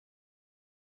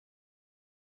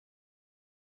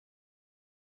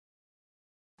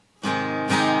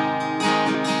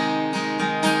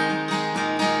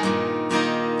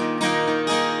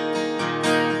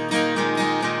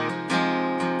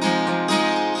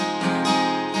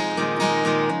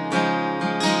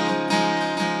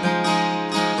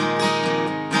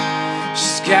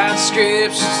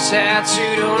prescriptions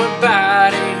tattooed on her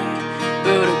body,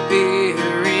 but a beer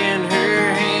in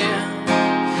her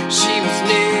hand. She was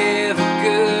never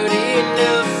good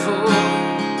enough for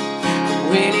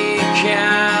any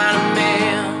kind of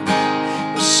man,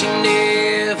 but she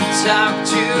never talked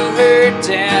to her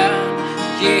dad.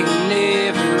 Yeah, he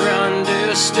never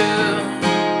understood.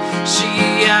 She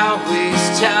always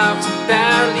talked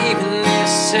about leaving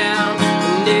this town,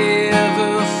 but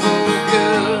never for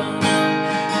good.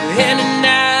 And at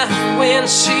night when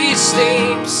she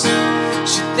sleeps,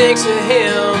 she thinks of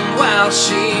him while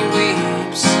she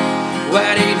weeps.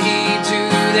 Why did he do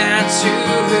that to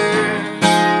her?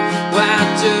 Why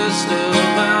does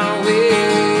love always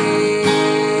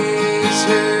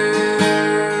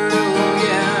hurt? Oh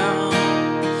yeah.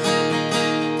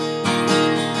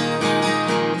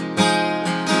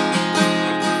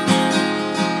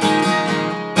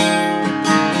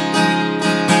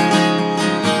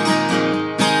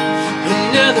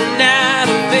 Another night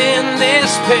of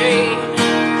endless pain,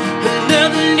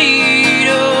 another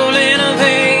needle in a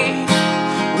vein,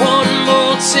 one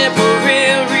more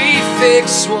temporary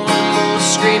fix, one more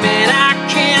screaming, I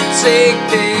can't take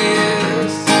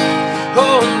this.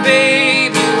 Oh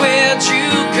baby, where'd you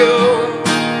go?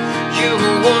 You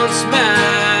were once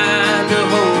mine to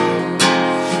hold,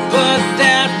 but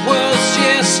that was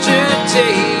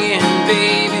yesterday, and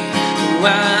baby,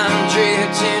 I'm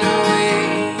drifting away.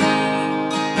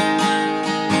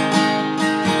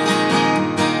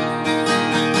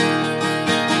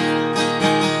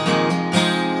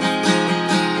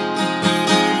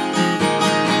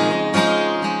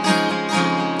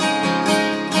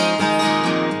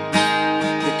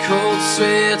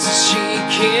 Sweats and she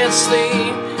can't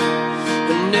sleep.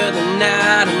 Another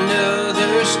night,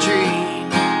 another street.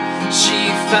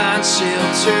 She finds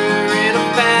shelter in a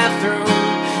bathroom,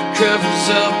 covers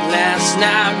up last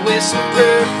night with some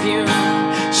perfume.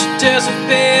 She does her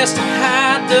best to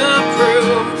hide the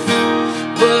proof,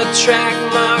 but track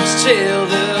marks tell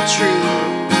the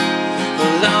truth. A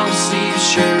long sleeve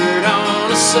shirt on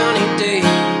a sunny day,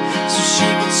 so she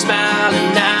can smile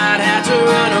and not have to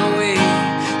run away.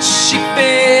 She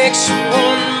begs for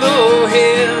one more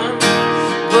hit,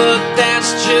 but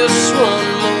that's just one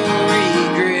more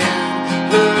regret.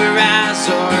 Her eyes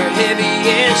are heavy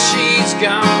and she's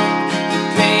gone. The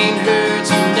pain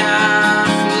hurts but not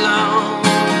for long.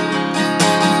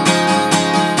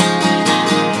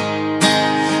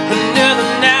 Another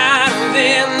night of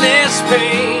endless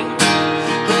pain,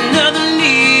 another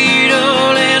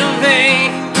needle in a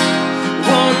vein,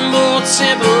 one more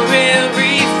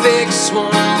temporary fix,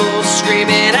 one more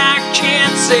screaming, I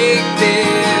can't take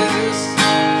this.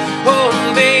 Oh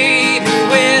baby,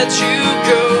 where'd you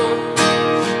go?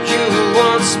 You were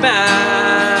once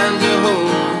mine to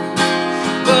hold,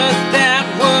 but that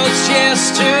was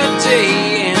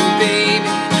yesterday, and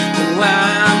baby, oh,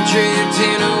 I'm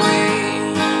drifting away.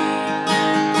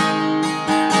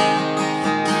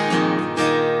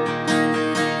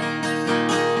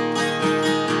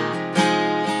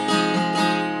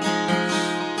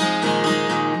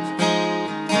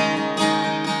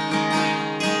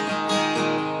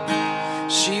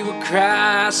 She would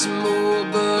cry some more,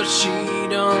 but she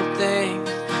don't think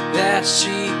that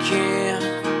she can.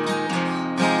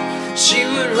 She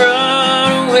would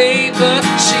run away, but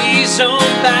she's on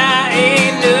by